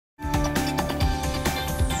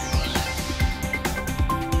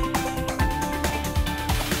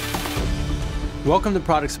Welcome to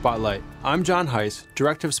Product Spotlight. I'm John Heiss,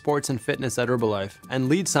 Director of Sports and Fitness at Herbalife and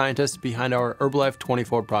lead scientist behind our Herbalife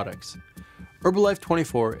 24 products. Herbalife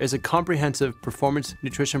 24 is a comprehensive performance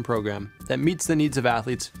nutrition program that meets the needs of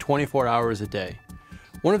athletes 24 hours a day.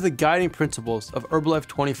 One of the guiding principles of Herbalife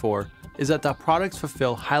 24 is that the products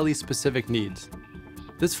fulfill highly specific needs.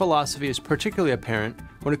 This philosophy is particularly apparent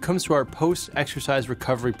when it comes to our post-exercise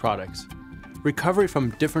recovery products. Recovery from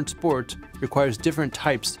different sports requires different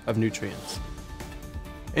types of nutrients.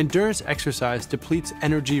 Endurance exercise depletes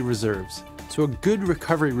energy reserves, so a good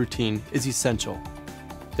recovery routine is essential.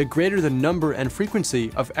 The greater the number and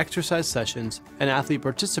frequency of exercise sessions an athlete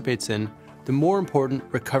participates in, the more important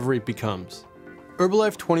recovery becomes.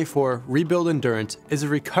 Herbalife 24 Rebuild Endurance is a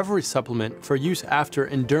recovery supplement for use after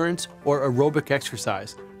endurance or aerobic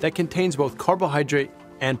exercise that contains both carbohydrate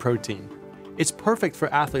and protein. It's perfect for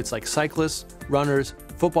athletes like cyclists, runners,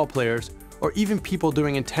 football players, or even people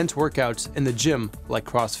doing intense workouts in the gym like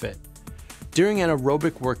CrossFit. During an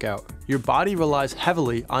aerobic workout, your body relies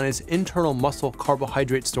heavily on its internal muscle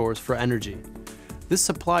carbohydrate stores for energy. This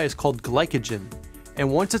supply is called glycogen, and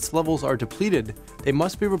once its levels are depleted, they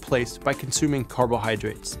must be replaced by consuming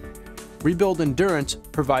carbohydrates. Rebuild Endurance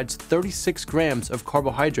provides 36 grams of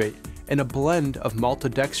carbohydrate in a blend of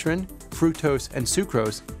maltodextrin, fructose, and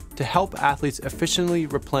sucrose to help athletes efficiently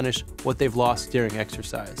replenish what they've lost during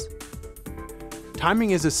exercise.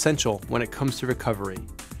 Timing is essential when it comes to recovery.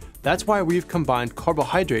 That's why we've combined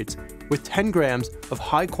carbohydrates with 10 grams of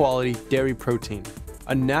high-quality dairy protein,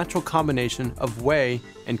 a natural combination of whey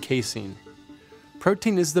and casein.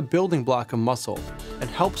 Protein is the building block of muscle and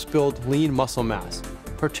helps build lean muscle mass,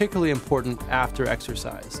 particularly important after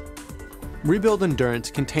exercise. Rebuild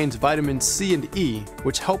Endurance contains vitamins C and E,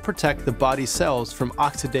 which help protect the body's cells from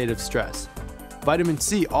oxidative stress. Vitamin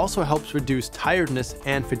C also helps reduce tiredness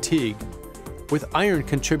and fatigue, with iron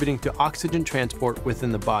contributing to oxygen transport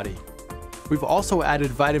within the body. We've also added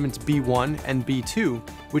vitamins B1 and B2,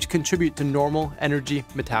 which contribute to normal energy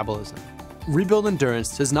metabolism. Rebuild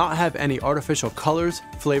Endurance does not have any artificial colors,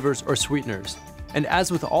 flavors, or sweeteners, and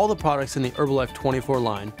as with all the products in the Herbalife 24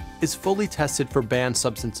 line, is fully tested for banned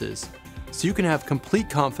substances, so you can have complete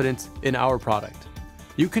confidence in our product.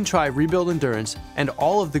 You can try Rebuild Endurance and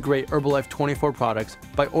all of the great Herbalife 24 products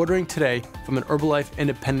by ordering today from an Herbalife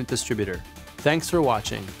independent distributor. Thanks for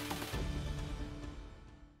watching.